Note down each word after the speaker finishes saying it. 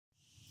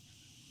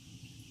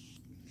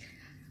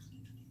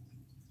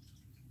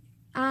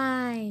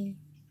why.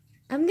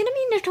 I'm gonna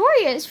be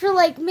notorious for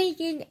like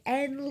making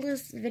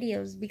endless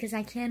videos because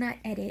I cannot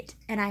edit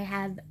and I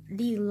have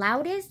the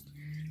loudest,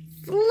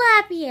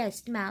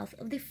 flappiest mouth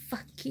of the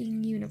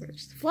fucking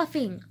universe.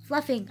 Fluffing.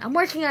 I'm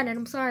working on it.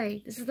 I'm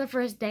sorry. This is the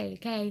first day,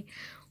 okay?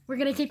 We're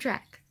gonna keep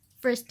track.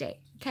 First day,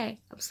 okay?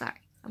 I'm sorry.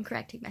 I'm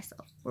correcting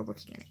myself. We're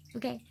working on it,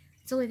 okay?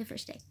 It's only the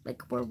first day.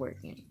 Like, we're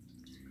working.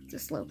 It's a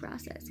slow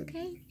process,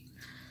 okay?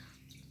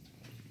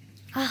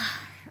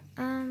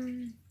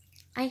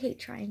 I hate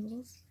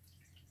triangles.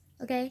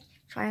 Okay?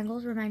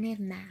 Triangles remind me of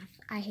math.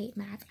 I hate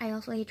math. I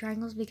also hate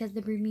triangles because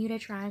the Bermuda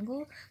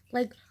Triangle,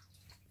 like,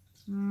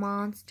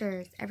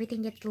 monsters.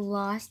 Everything gets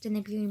lost in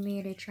the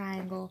Bermuda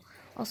Triangle.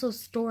 Also,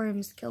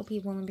 storms kill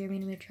people in the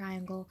Bermuda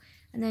Triangle.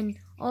 And then,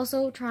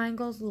 also,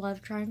 triangles,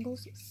 love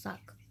triangles,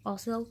 suck.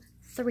 Also,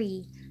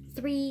 3.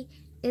 3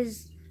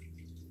 is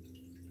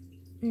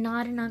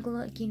not an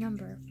unlucky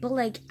number. But,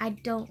 like, I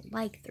don't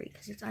like 3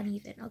 because it's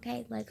uneven,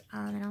 okay? Like,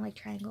 I don't like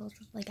triangles.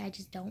 Like, I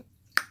just don't.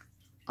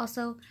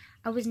 Also,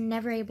 I was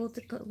never able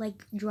to,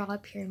 like, draw a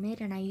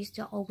pyramid, and I used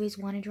to always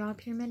want to draw a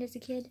pyramid as a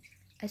kid.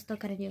 I still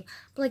kind of do.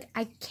 But, like,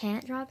 I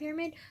can't draw a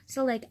pyramid,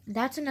 so, like,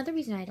 that's another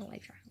reason I don't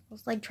like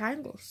triangles. Like,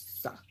 triangles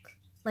suck.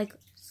 Like,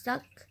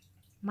 suck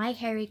my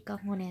hairy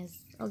cojones,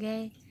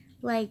 okay?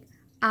 Like,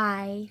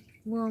 I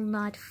will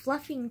not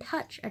fluffing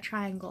touch a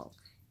triangle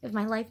if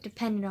my life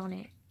depended on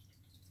it.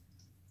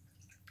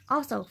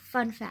 Also,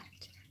 fun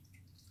fact.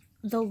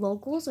 The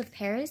locals of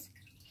Paris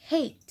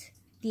hate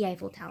the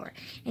Eiffel Tower.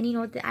 And you know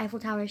what the Eiffel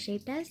Tower is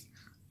shaped as?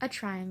 A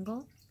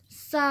triangle.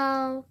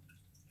 So,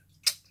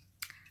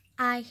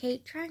 I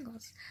hate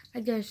triangles.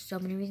 Like, there's so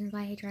many reasons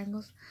why I hate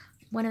triangles.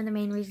 One of the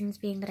main reasons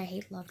being that I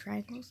hate love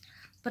triangles.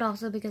 But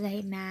also because I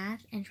hate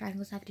math, and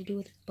triangles have to do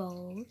with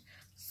both.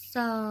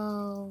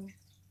 So,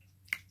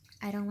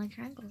 I don't like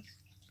triangles.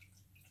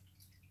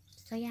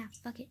 So yeah,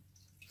 fuck it.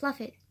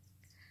 Fluff it.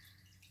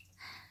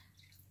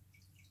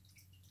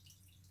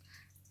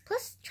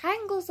 Plus,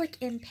 triangles, like,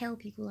 impale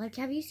people. Like,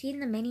 have you seen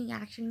the many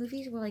action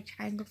movies where, like,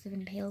 triangles have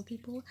impaled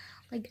people?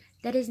 Like,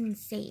 that is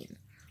insane.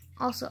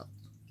 Also,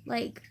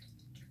 like,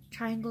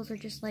 triangles are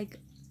just, like,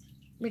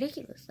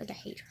 ridiculous. Like, I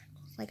hate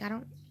triangles. Like, I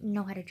don't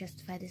know how to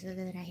justify this other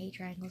than I hate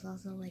triangles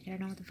also. Like, I don't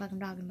know what the fuck I'm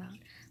talking about.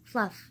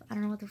 Fluff. I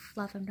don't know what the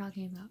fluff I'm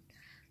talking about.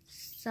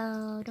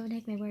 So, don't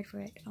take my word for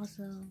it.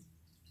 Also,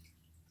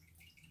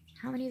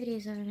 how many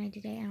videos have I made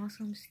today? And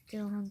also, I'm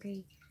still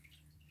hungry.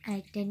 And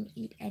I didn't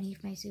eat any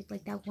of my soup.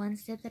 Like, that one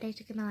sip that I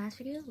took in my last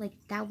video, like,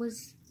 that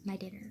was my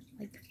dinner.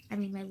 Like, I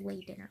mean, my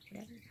late dinner,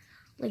 whatever.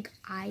 Like,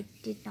 I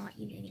did not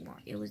eat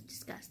anymore. It was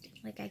disgusting.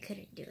 Like, I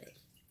couldn't do it.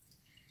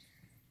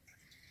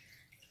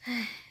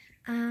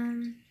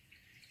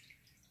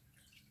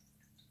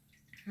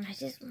 I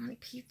just want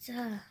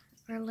pizza.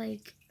 Or,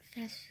 like,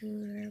 fast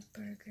food or a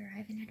burger. I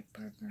haven't had a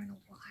burger in a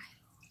while.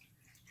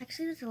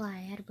 Actually, that's a lie.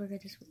 I had a burger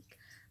this week.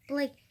 But,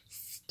 like,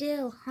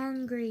 still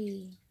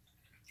hungry.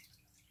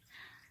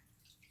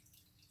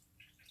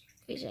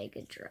 Wish I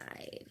could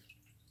drive.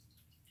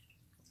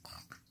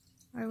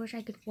 Or I wish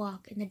I could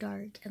walk in the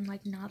dark and,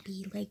 like, not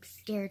be, like,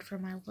 scared for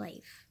my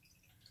life.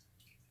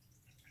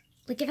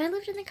 Like, if I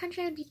lived in the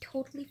country, I'd be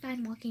totally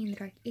fine walking in the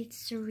dark. It's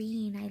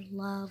serene. I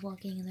love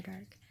walking in the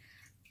dark.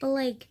 But,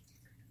 like,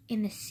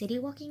 in the city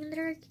walking in the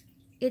dark,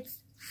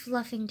 it's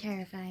fluffing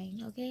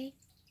terrifying, okay?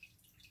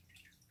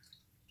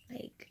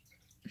 Like,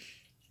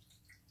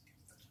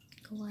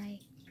 go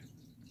away.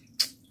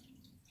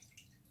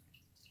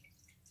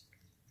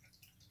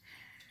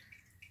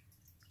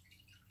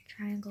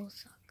 Triangles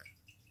suck.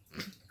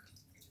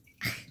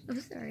 I'm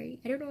sorry.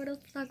 I don't know what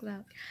else to talk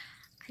about.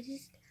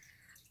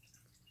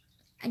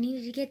 I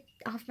needed to get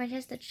off my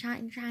chest that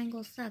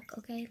triangles suck,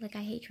 okay? Like,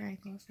 I hate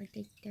triangles. Like,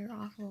 they're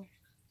awful.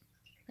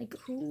 Like,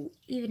 who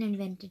even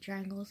invented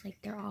triangles?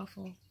 Like, they're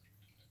awful.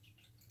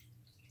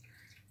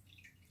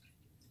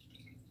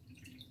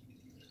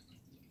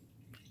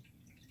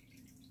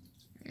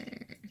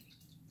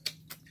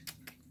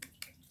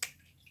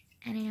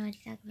 I don't know what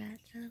to talk about.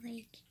 So,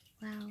 like,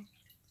 wow.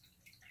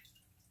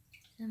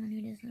 Someone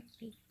who doesn't,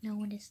 like, know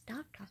when to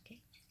stop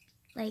talking.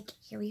 Like,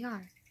 here we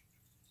are.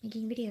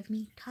 Making a video of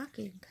me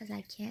talking because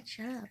I can't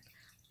shut up.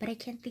 But I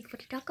can't think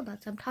what to talk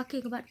about. So I'm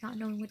talking about not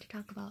knowing what to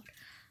talk about.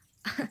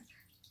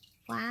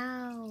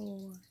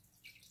 Wow.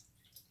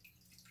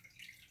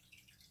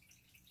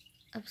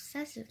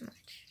 Obsessive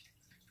much.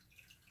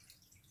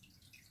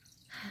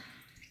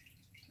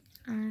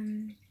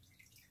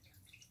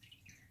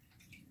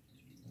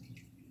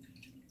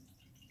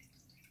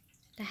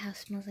 The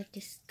house smells like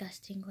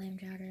disgusting clam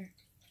chowder.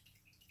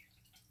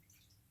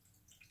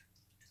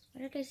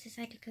 Why did I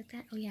decide to cook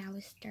that? Oh yeah, I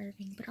was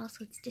starving, but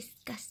also it's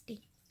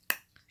disgusting. I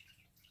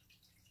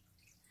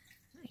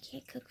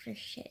can't cook for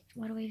shit.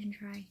 Why do I even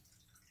try?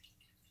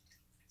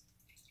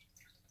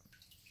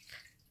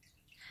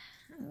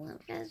 I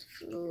want fast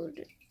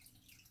food.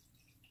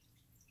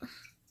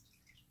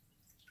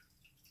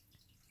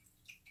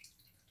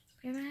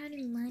 I'm out of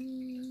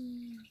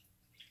money.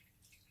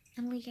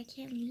 I'm like, I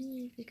can't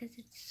leave because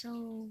it's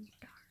so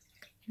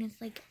dark. And it's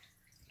like,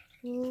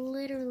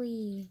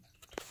 literally.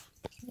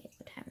 Wait,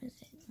 what time is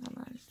it? Hold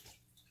on.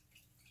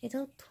 It's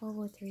all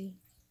 12:03.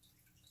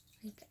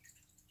 Like,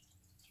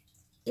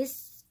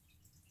 it's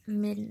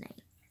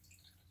midnight.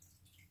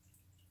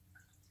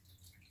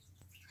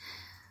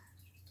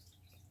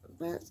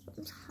 But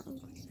I'm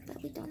hungry,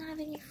 but we don't have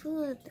any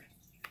food.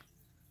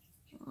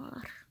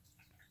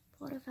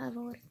 Por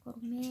favor,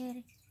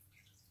 comer.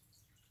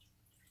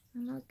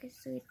 No que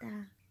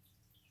suita.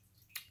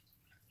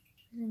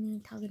 Doesn't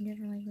mean talking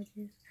different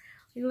languages.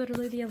 Like,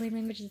 literally the only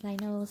languages I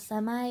know,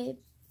 semi-known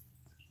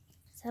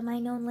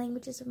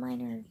languages of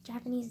mine are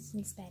Japanese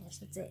and Spanish.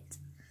 That's it.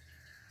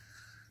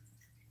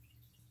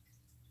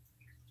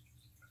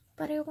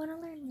 But I want to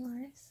learn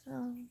more,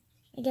 so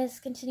I guess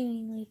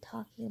continually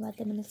talking about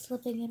them and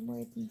slipping in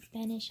words in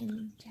Spanish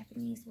and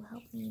Japanese will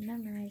help me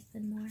memorize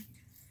them more.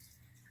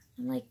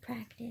 And like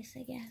practice,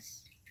 I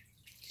guess.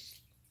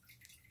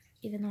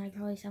 Even though I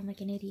probably sound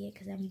like an idiot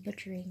because I'm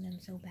butchering them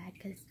so bad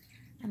because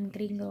I'm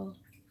gringo,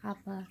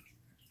 hapa,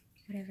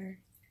 whatever. I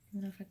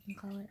don't know if I can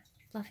call it.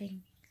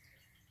 Fluffing.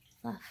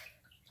 Fluff.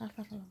 Fluff,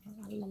 fluff, fluff,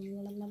 fluff, fluff.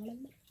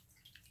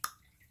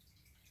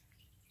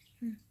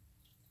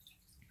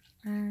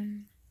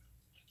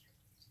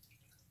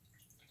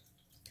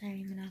 Sorry,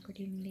 I'm an awkward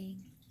human being.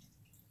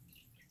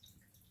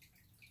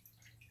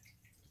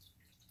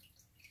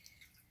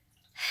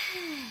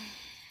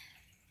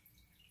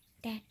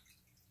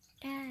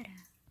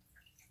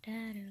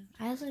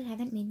 I also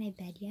haven't made my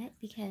bed yet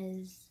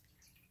because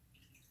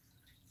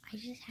I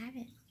just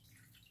haven't.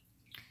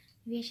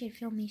 Maybe I should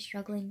film me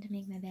struggling to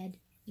make my bed.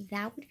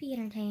 That would be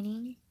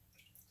entertaining.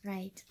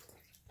 Right.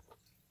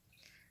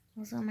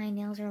 Also, my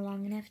nails are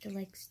long enough to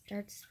like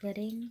start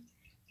splitting.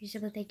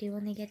 Usually what they do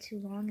when they get too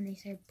long and they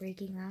start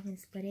breaking off and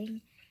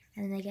splitting,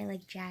 and then they get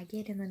like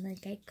jagged and then they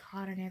get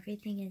caught on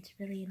everything, and it's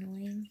really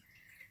annoying.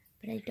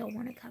 But I don't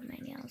want to cut my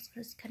nails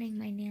because cutting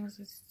my nails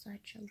is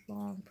such a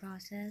long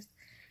process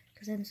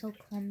because I'm so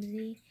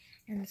clumsy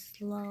and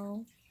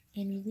slow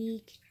and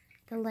weak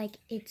that like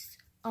it's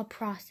a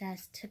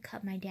process to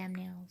cut my damn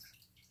nails.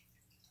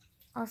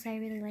 Also, I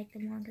really like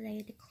them long because I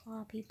get to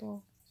claw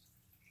people.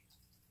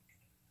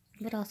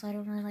 But also, I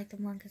don't really like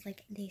them long because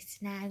like they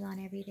snag on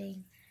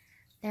everything.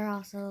 They're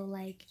also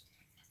like,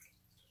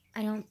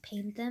 I don't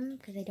paint them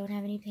because I don't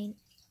have any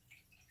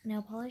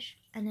nail polish.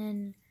 And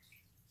then,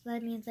 so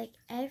that means like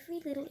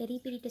every little itty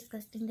bitty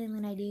disgusting thing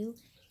that I do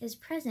is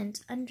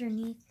present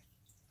underneath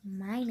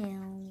my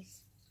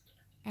nails.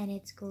 And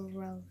it's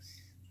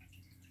gross.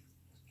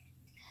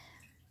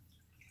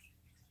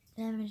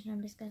 Did I mention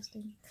I'm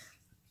disgusting?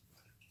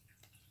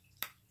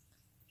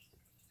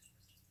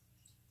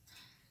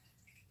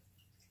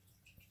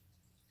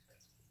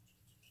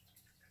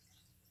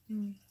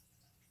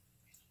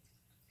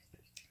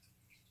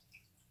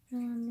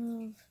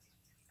 Move.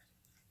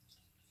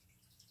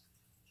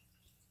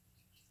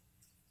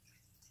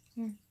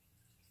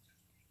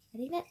 I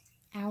think that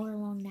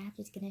hour-long nap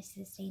is gonna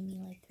sustain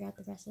me like throughout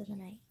the rest of the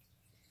night.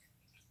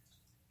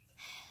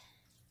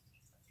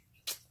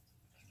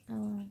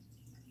 Oh,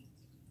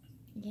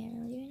 I can't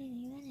really do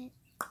anything about it.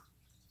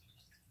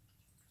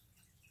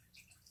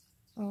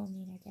 Oh, I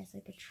mean, I guess I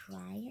could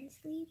try and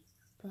sleep,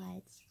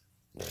 but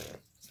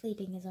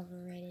sleeping is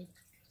overrated.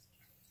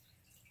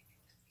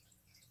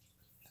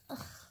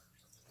 Ugh.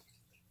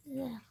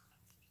 Yeah.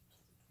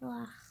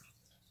 Ugh.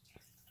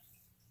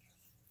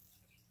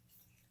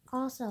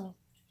 Also,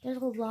 there's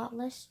a lot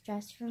less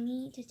stress for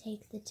me to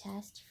take the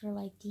test for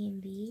like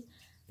DMV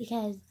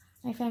because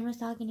my friend was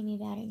talking to me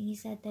about it and he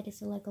said that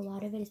it's like a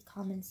lot of it is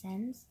common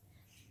sense.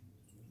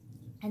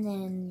 And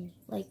then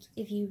like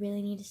if you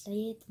really need to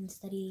study it, then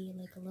study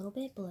like a little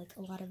bit, but like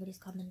a lot of it is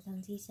common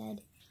sense, he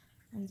said.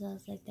 And so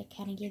it's like that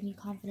kind of gave me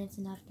confidence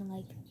enough to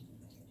like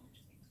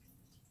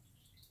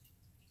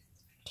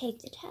take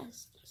the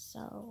test.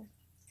 So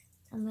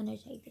I'm gonna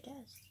take the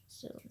test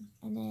soon,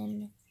 and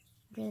then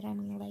after that I'm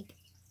gonna like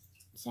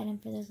sign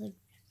up for those like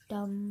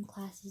dumb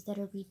classes that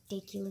are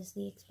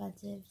ridiculously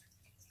expensive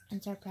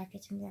and start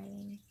practicing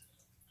driving.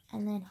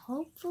 And then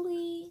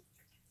hopefully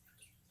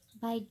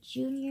by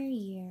junior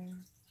year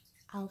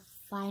I'll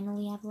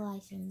finally have a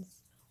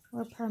license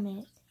or a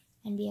permit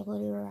and be able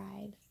to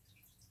drive,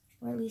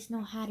 or at least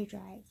know how to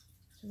drive,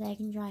 so that I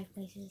can drive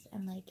places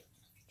and like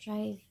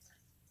drive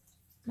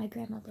my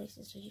grandma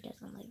places so she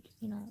doesn't like,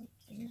 you know,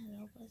 isn't as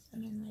helpless,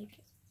 and then like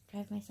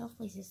drive myself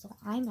places so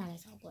I'm not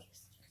as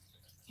helpless.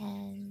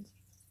 And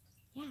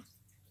yeah,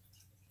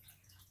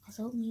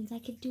 also it means I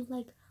could do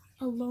like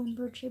a lone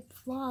bird trip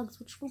vlogs,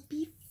 which will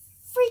be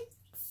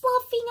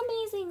fluffing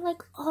amazing.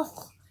 Like,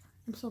 oh,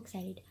 I'm so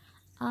excited.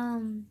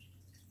 And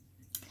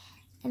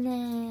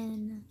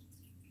then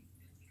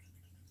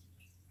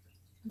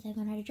once I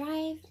learn how to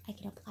drive, I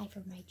can apply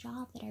for my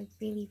job that I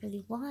really,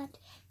 really want,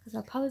 because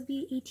I'll probably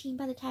be 18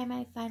 by the time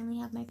I finally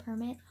have my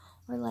permit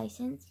or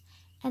license,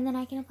 and then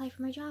I can apply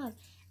for my job,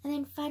 and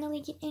then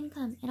finally get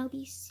income, and I'll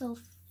be so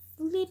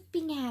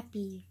flipping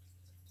happy.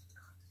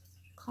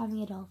 Call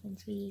me a dolphin,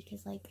 sweetie,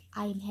 because, like,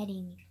 I am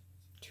heading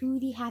to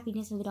the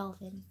happiness of a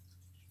dolphin.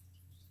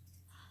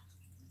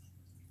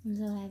 I'm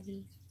so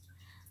happy.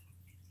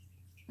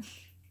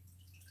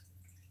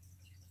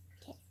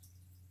 Okay.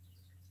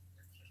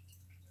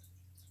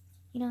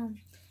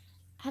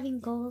 having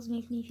goals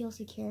makes me feel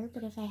secure,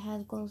 but if I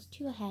have goals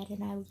too ahead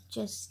and I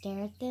just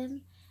stare at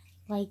them,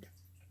 like,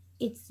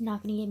 it's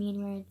not going to get me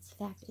anywhere. In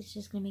fact, it's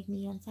just going to make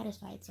me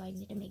unsatisfied. So I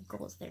need to make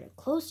goals that are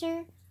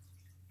closer,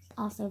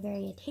 also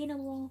very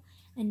attainable,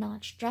 and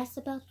not stress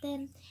about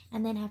them,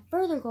 and then have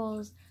further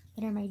goals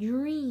that are my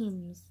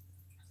dreams,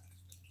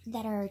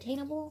 that are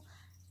attainable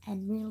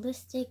and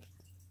realistic,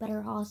 but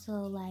are also,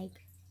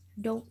 like,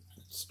 don't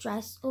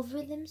stress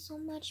over them so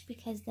much,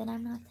 because then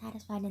I'm not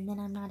satisfied, and then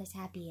I'm not as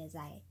happy as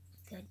I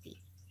could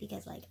be,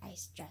 because, like, I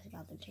stress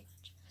about them too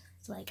much.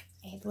 So, like,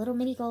 I have little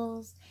mini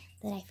goals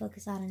that I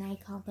focus on and I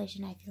accomplish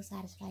and I feel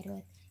satisfied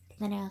with. But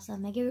then I also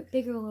have my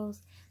bigger goals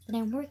that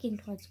I'm working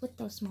towards with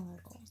those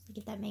smaller goals. Like,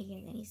 if that makes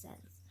any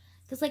sense.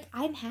 Because, like,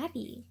 I'm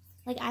happy.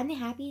 Like, I'm the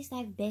happiest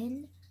I've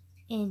been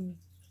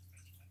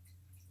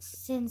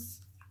since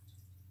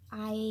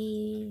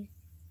I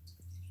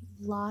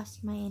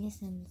lost my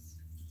innocence.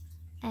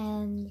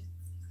 And,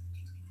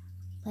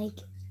 like,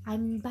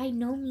 I'm by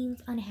no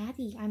means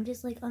unhappy. I'm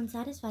just, like,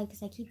 unsatisfied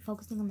because I keep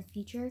focusing on the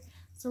future.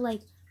 So,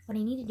 like, what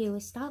I need to do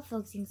is stop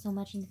focusing so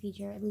much in the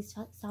future, at least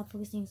stop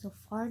focusing so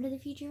far into the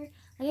future.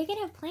 Like, I can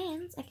have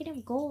plans, I can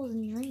have goals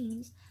and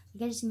dreams.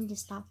 Like, I just need to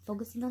stop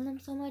focusing on them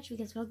so much,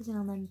 because focusing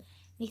on them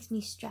makes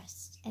me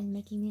stressed, and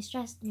making me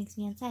stressed makes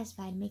me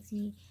unsatisfied, makes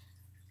me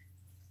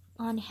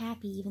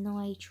unhappy, even though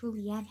I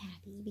truly am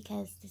happy,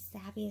 because this is the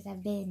happiest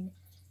I've been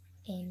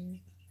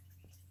in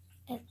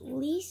at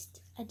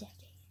least a decade.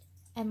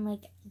 And,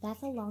 like,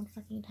 that's a long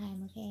fucking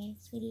time, okay,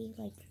 sweetie?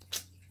 Like,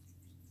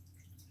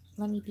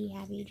 let me be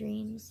happy,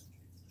 dreams.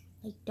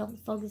 Like, don't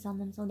focus on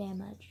them so damn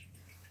much.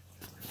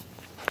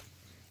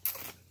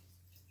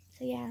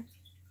 So, yeah.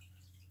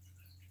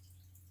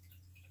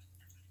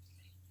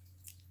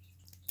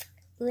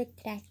 Good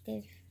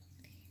attractive.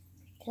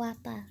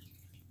 Guapa.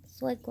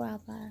 Soy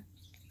guapa.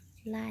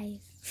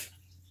 Lies.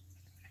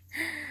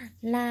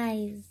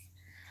 Lies.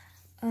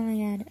 Oh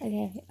my god,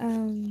 okay, I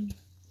don't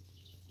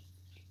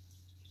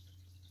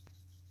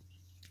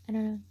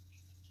know.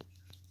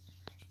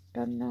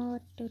 Don't know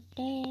what to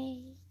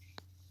say.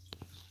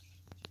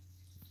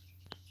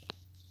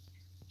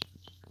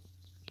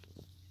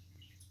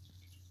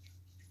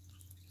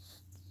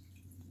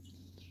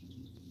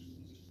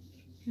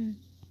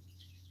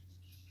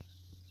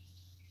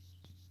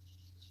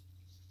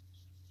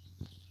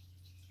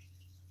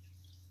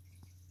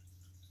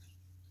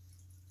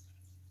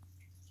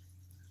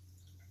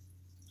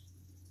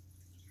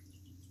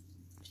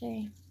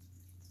 Sorry.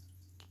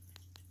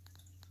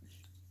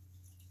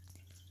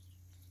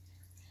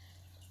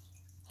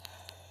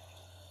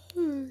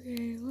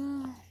 Okay,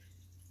 well,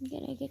 I'm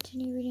gonna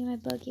continue reading my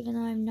book, even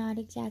though I'm not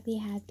exactly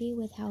happy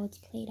with how it's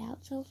played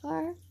out so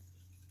far.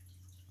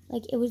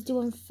 Like, it was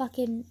doing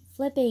fucking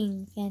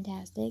flipping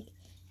fantastic,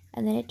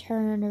 and then it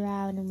turned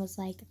around and was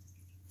like,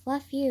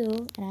 fluff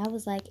you, and I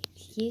was like,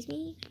 excuse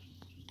me?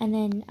 And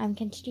then I'm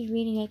continuing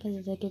reading it because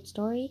it's a good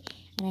story,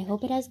 and I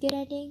hope it has a good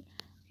ending,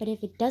 but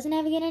if it doesn't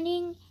have a good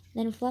ending,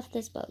 then fluff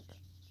this book.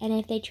 And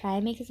if they try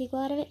and make a sequel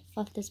out of it,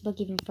 fluff this book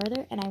even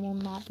further, and I will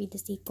not read the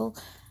sequel.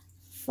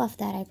 Fluff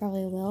that, I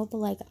probably will, but,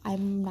 like,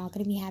 I'm not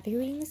gonna be happy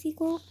reading the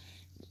sequel.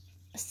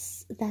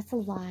 That's a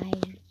lie.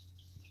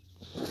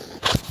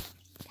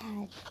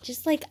 God,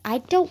 just, like, I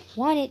don't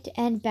want it to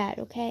end bad,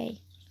 okay?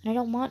 And I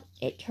don't want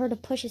her to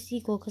push a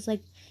sequel, because,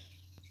 like,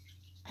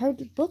 her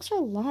books are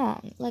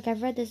long. Like,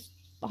 I've read this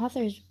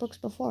author's books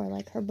before.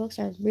 Like, her books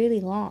are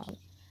really long.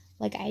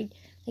 Like,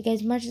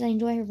 as much as I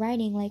enjoy her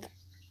writing, like,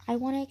 I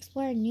want to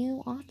explore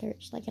new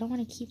authors. Like, I don't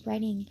want to keep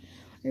writing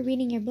or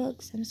reading your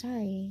books. I'm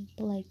sorry,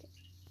 but, like,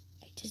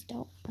 I just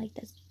don't like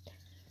this.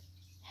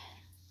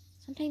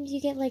 Sometimes you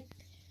get, like,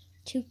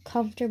 too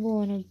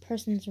comfortable in a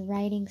person's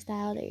writing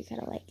style that you're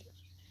kind of like,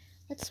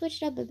 let's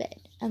switch it up a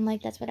bit. And,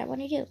 like, that's what I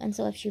want to do. And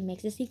so if she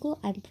makes a sequel,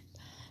 I'm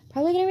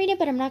probably going to read it,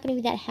 but I'm not going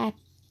to be that happy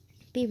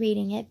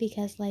reading it,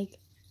 because, like,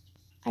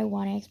 I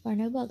want to explore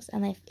new books.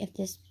 And, like, if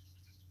this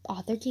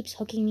author keeps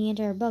hooking me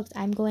into her books,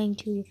 I'm going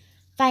to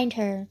find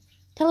her,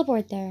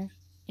 teleport there,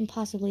 and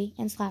possibly,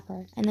 and slap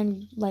her, and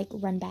then, like,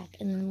 run back,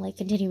 and then, like,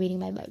 continue reading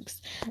my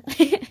books.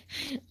 Okay,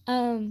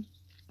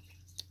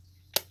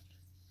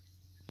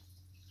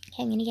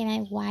 I'm gonna get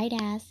my wide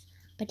ass,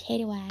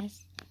 potato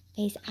ass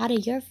face out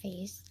of your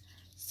face,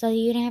 so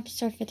you don't have to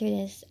surf it through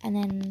this, and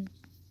then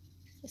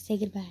say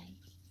goodbye.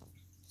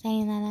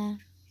 Sayonara.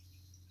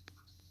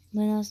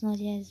 Buenos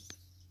noches.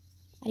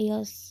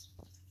 Adios.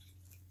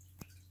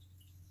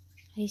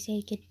 How do you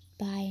say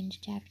goodbye in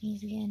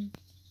Japanese again?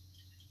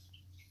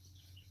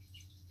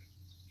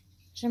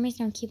 For some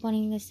reason, I keep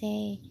wanting to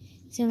say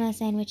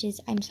sumimasen, which is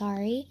I'm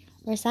sorry,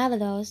 or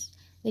sábados,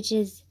 which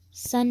is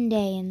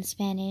Sunday in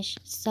Spanish,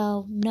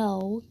 so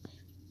no.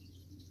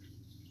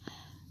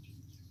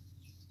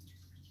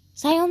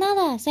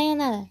 Sayonara,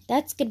 sayonara.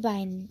 That's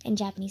goodbye in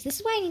Japanese. This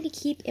is why I need to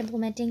keep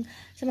implementing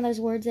some of those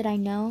words that I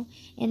know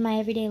in my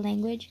everyday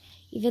language,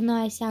 even though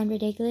I sound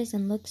ridiculous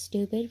and look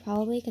stupid,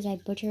 probably, because I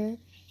butcher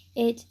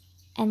it,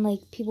 and,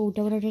 like, people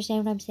don't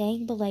understand what I'm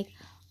saying, but, like,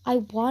 I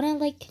want to,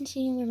 like,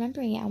 continue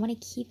remembering it. I want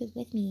to keep it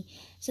with me,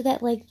 so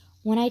that, like,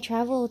 when I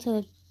travel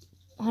to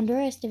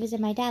Honduras to visit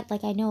my dad,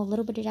 like I know a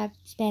little bit of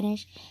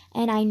Spanish,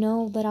 and I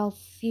know that I'll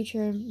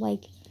future,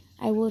 like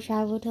I will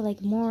travel to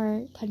like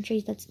more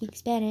countries that speak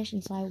Spanish,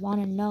 and so I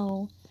want to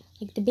know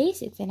like the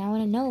basics, and I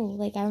want to know,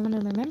 like I want to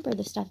remember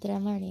the stuff that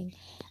I'm learning.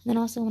 And then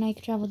also when I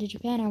travel to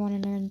Japan, I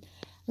want to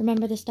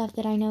remember the stuff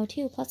that I know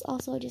too. Plus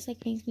also it just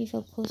like makes me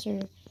feel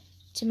closer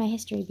to my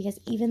history, because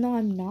even though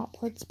I'm not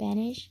part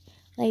Spanish,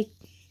 like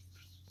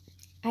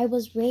I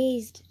was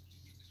raised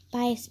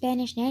by a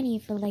Spanish nanny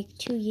for like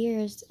 2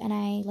 years, and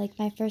I like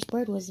my first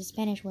word was a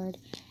Spanish word,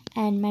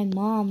 and my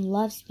mom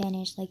loves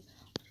Spanish. Like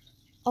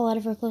a lot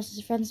of her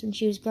closest friends when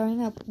she was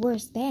growing up were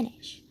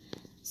Spanish.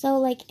 So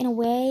like in a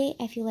way,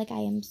 I feel like I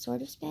am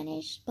sort of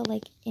Spanish, but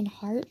like in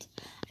heart,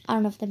 I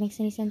don't know if that makes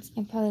any sense.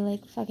 I'm probably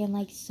like fucking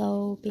like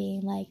so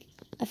being like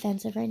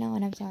offensive right now,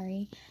 and I'm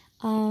sorry.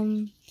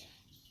 And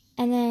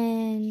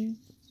then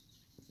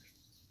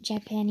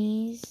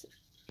Japanese.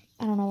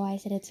 I don't know why I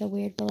said it's so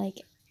weird, but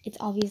like it's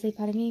obviously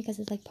part of me because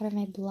it's like part of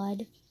my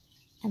blood,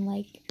 and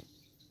like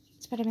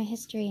it's part of my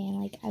history,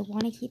 and like I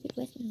want to keep it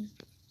with me.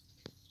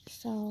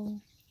 So